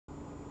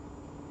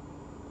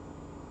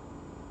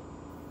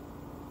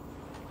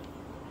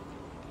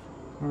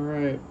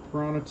Alright,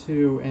 Piranha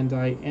 2, and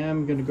I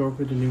am going to go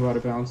for the new out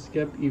of bounds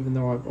skip, even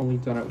though I've only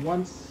done it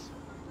once,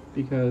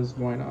 because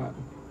why not?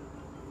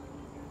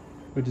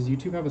 But does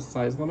YouTube have a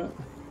size limit?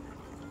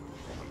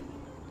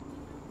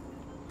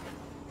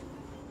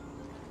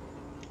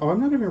 Oh, I'm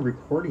not even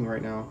recording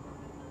right now.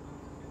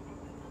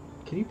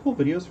 Can you pull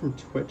videos from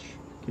Twitch?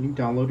 Can you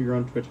download your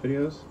own Twitch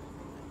videos?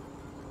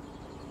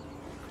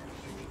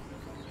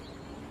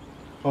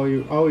 Oh,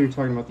 you're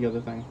talking about the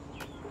other thing.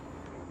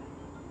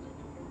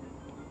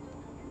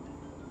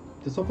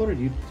 This uploaded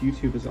to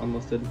YouTube is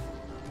unlisted.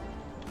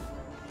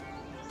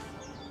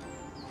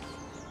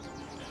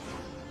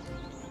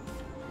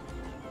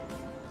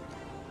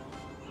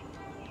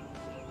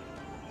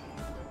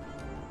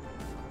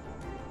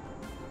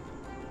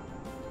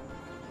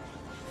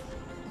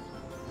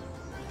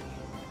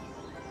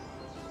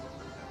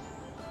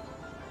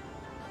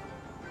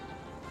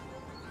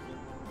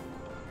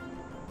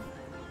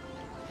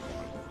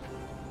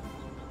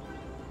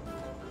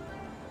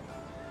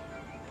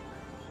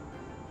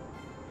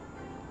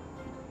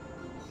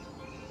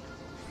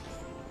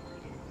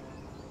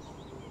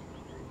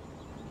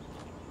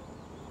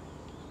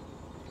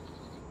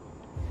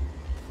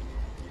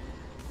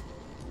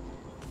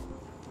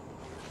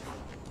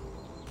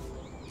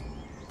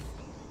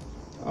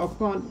 Oh,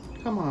 come on.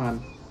 Come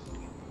on.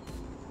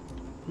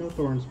 No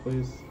thorns,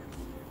 please.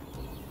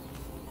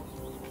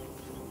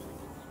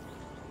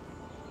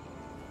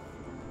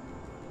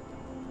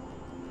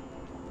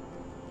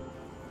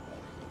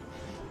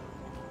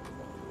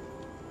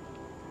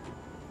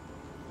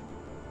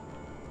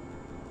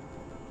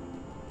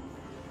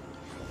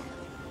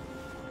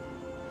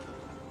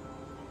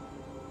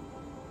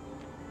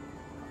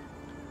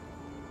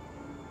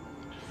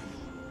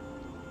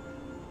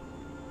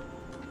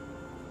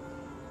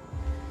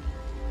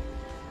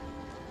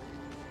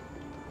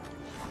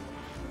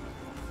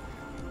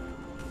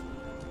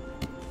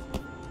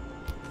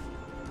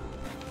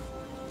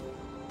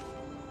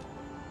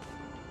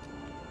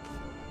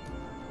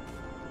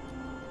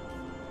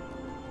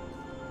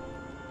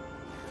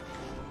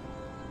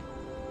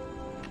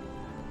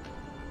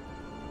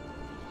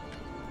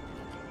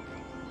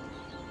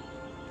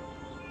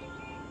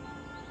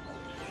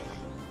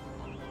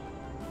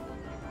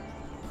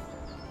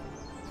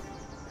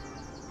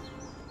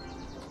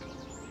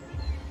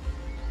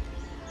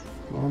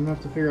 Well, I'm gonna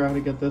have to figure out how to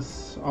get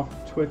this off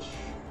of Twitch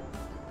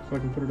so I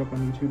can put it up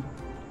on YouTube.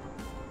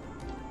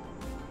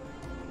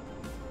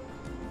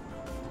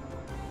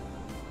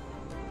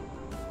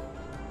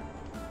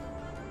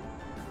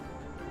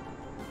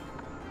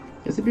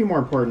 Guess it'd be more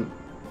important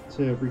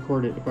to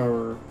record it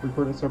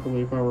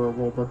separately if I were a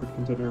world record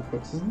contender,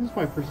 but since this is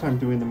my first time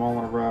doing them all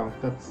in a row,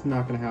 that's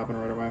not gonna happen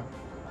right away.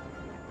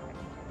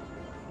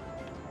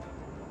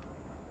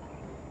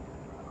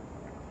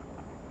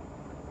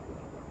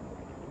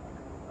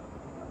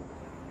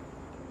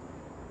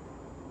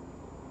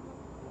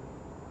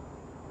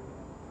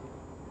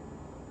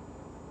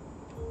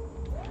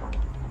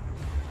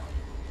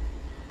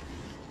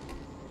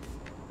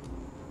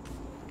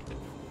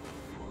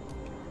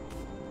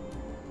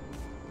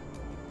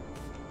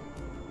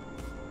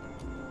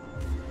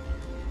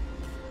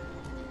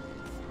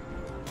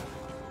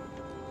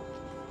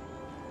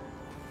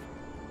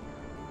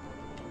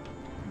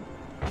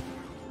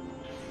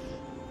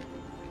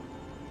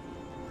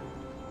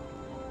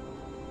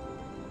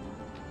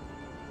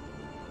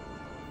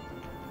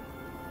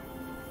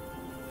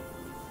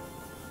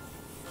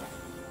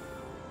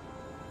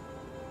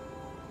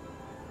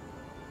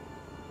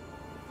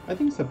 I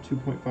think sub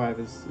 2.5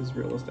 is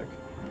realistic.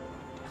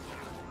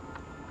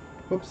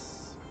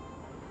 Whoops.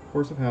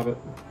 Force of habit.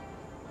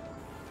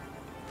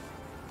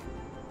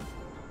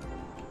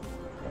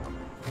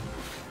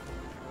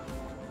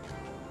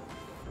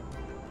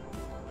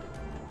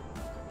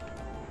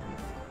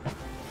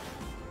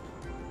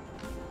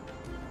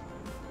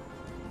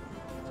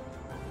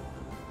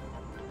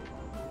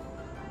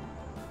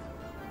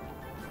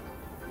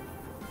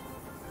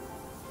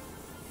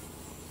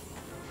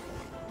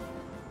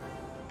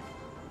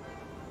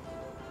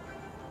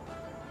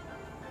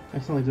 I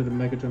accidentally did a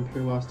mega jump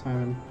here last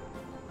time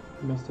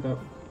and messed it up.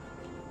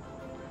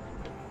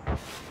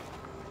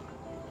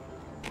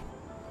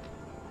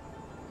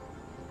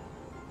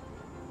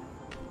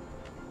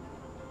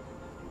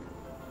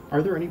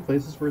 Are there any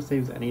places where it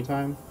saves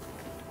anytime?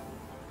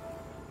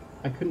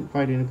 I couldn't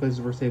find any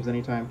places where it saves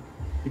anytime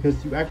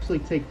because you actually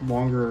take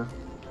longer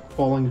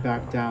falling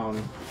back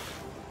down.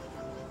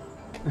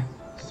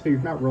 So you're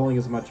not rolling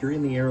as much, you're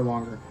in the air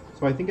longer.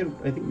 So I think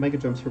mega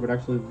jumps here would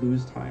actually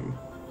lose time.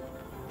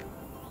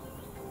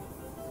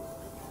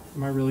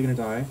 Am I really gonna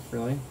die?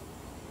 Really?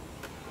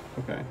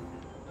 Okay.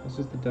 That's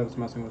just the devs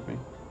messing with me.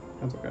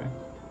 That's okay.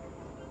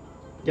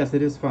 Yes,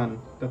 it is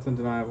fun. That's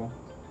undeniable.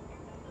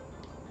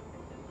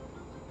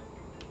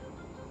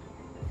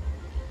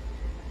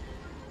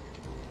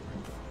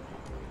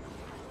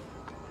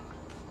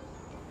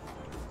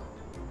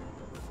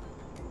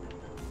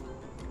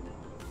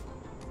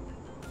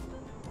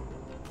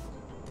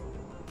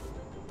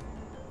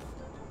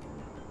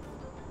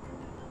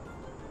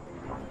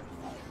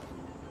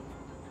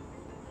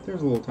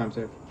 There's a little time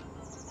save.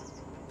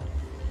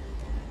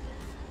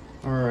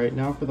 Alright,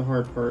 now for the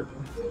hard part.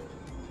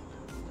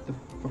 The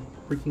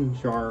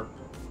freaking jar.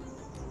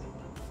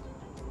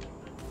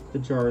 The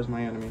jar is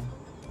my enemy.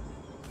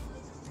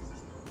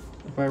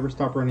 If I ever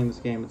stop running this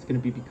game, it's going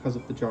to be because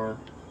of the jar.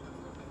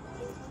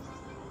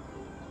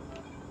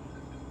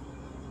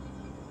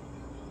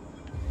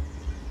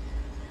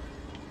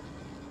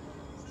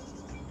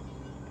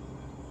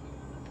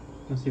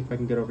 Let's see if I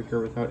can get over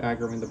here without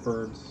aggroing the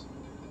birds.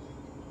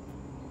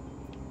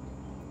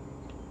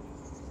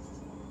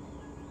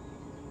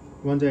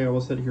 One day I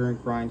will sit here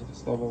and grind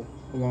this level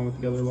along with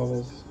the other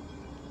levels.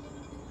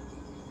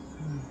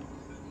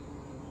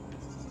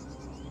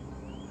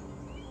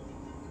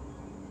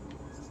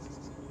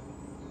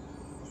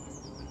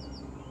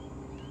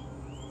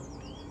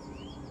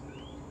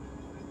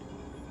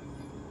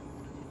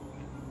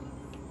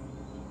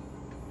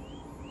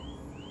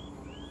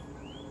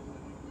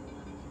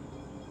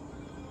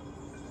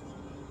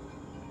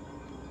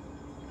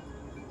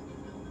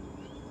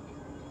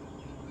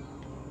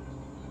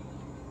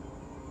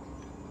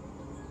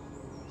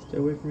 Stay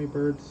away from me,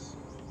 birds.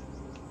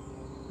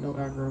 No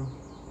aggro.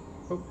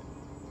 Oh.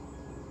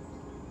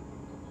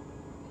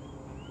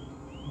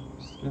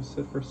 Just gonna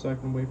sit for a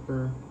second and wait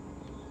for...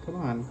 Come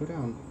on, go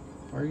down.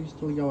 Why are you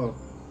still yellow?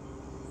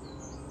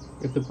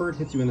 If the bird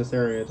hits you in this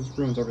area, it just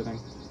ruins everything.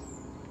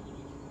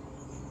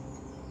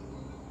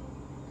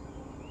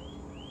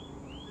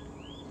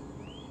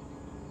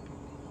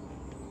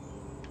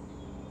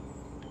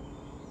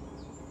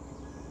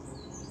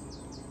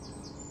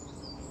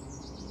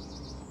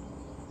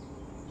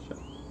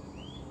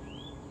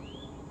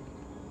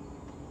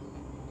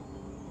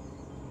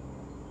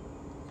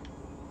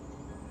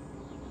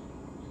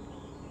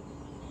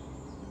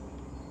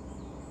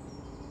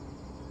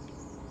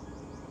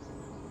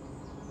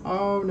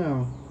 Oh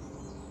no.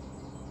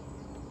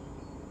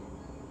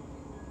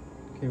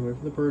 Okay, wait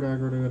for the bird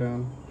aggro to go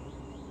down.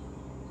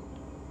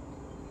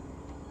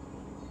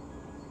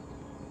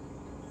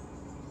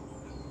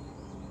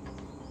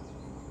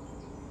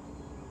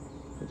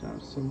 Go down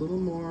just a little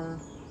more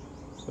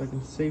so I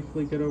can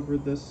safely get over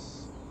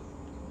this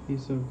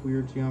piece of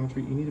weird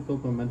geometry. You need to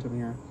build momentum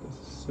here.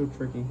 This is so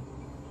tricky.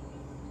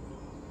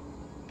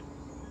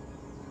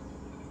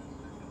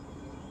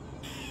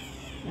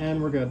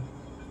 And we're good.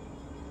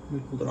 We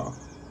pulled it off.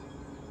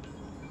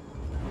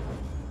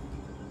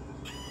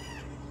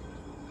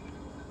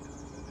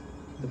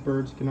 The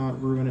birds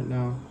cannot ruin it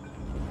now.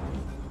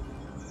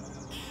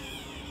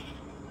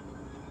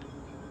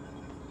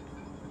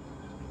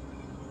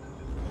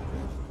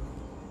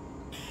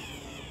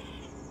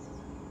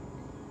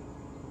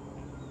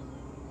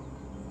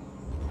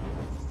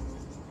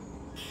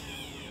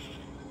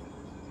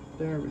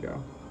 There we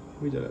go.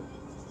 We did it.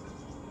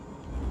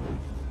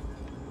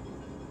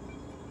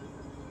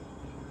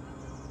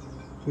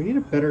 We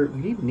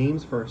need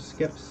names for our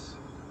skips.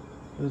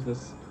 What is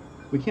this?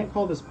 We can't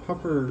call this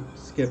puffer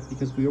skip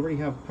because we already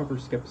have puffer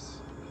skips.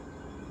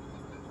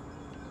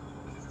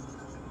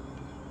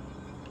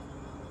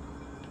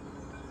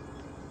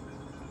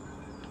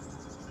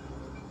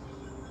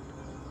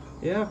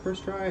 Yeah,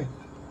 first try.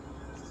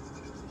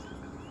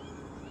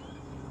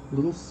 A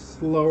little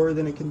slower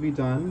than it can be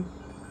done,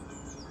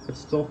 but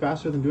still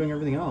faster than doing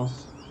everything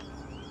else.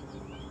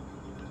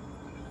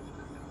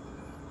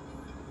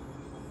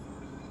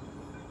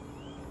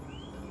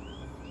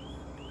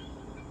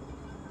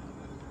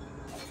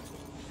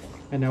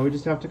 And now we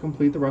just have to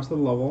complete the rest of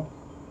the level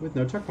with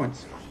no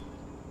checkpoints.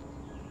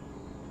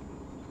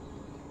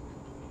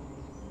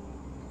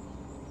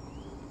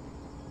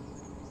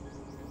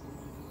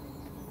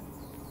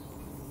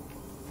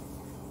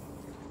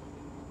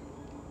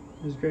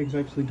 This is great because I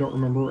actually don't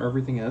remember where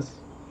everything is.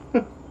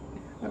 I've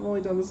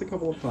only done this a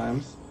couple of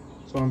times.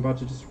 So I'm about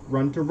to just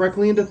run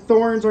directly into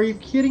thorns. Are you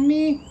kidding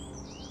me?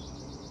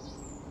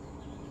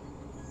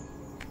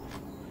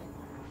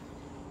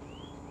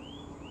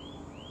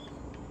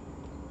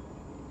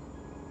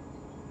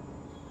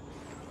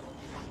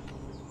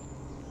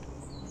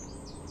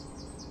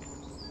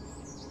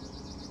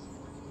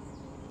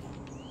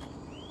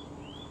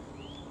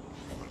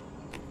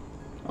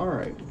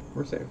 Alright,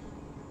 we're safe.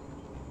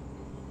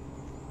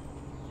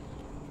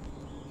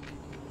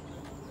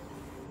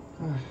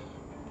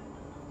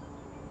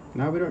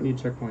 Now we don't need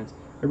checkpoints.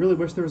 I really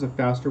wish there was a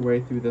faster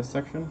way through this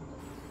section.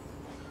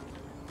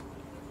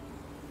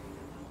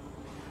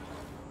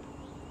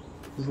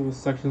 These little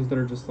sections that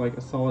are just like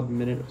a solid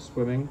minute of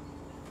swimming.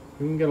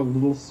 We can get a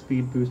little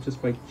speed boost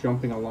just by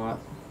jumping a lot.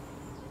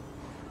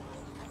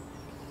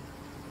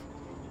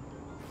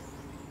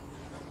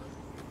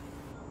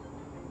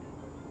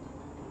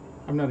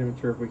 I'm not even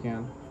sure if we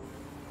can.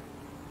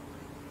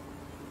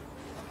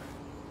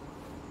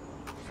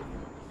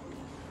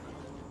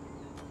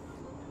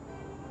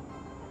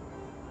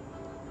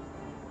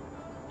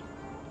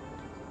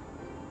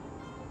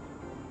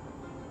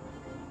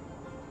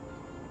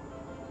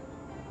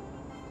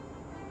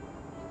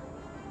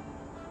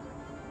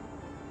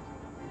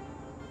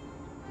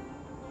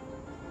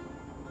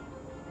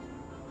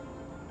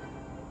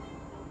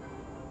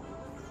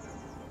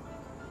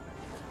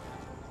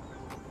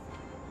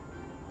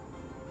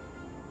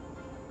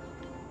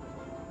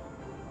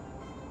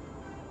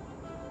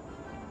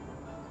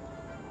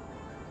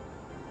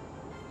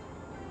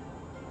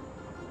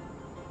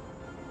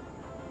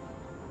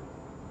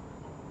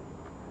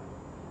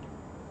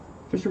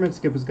 Fisherman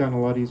skip has gotten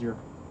a lot easier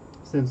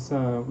since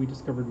we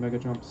discovered mega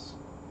jumps.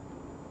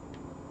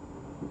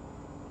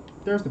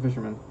 There's the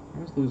fisherman.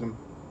 I just lose him.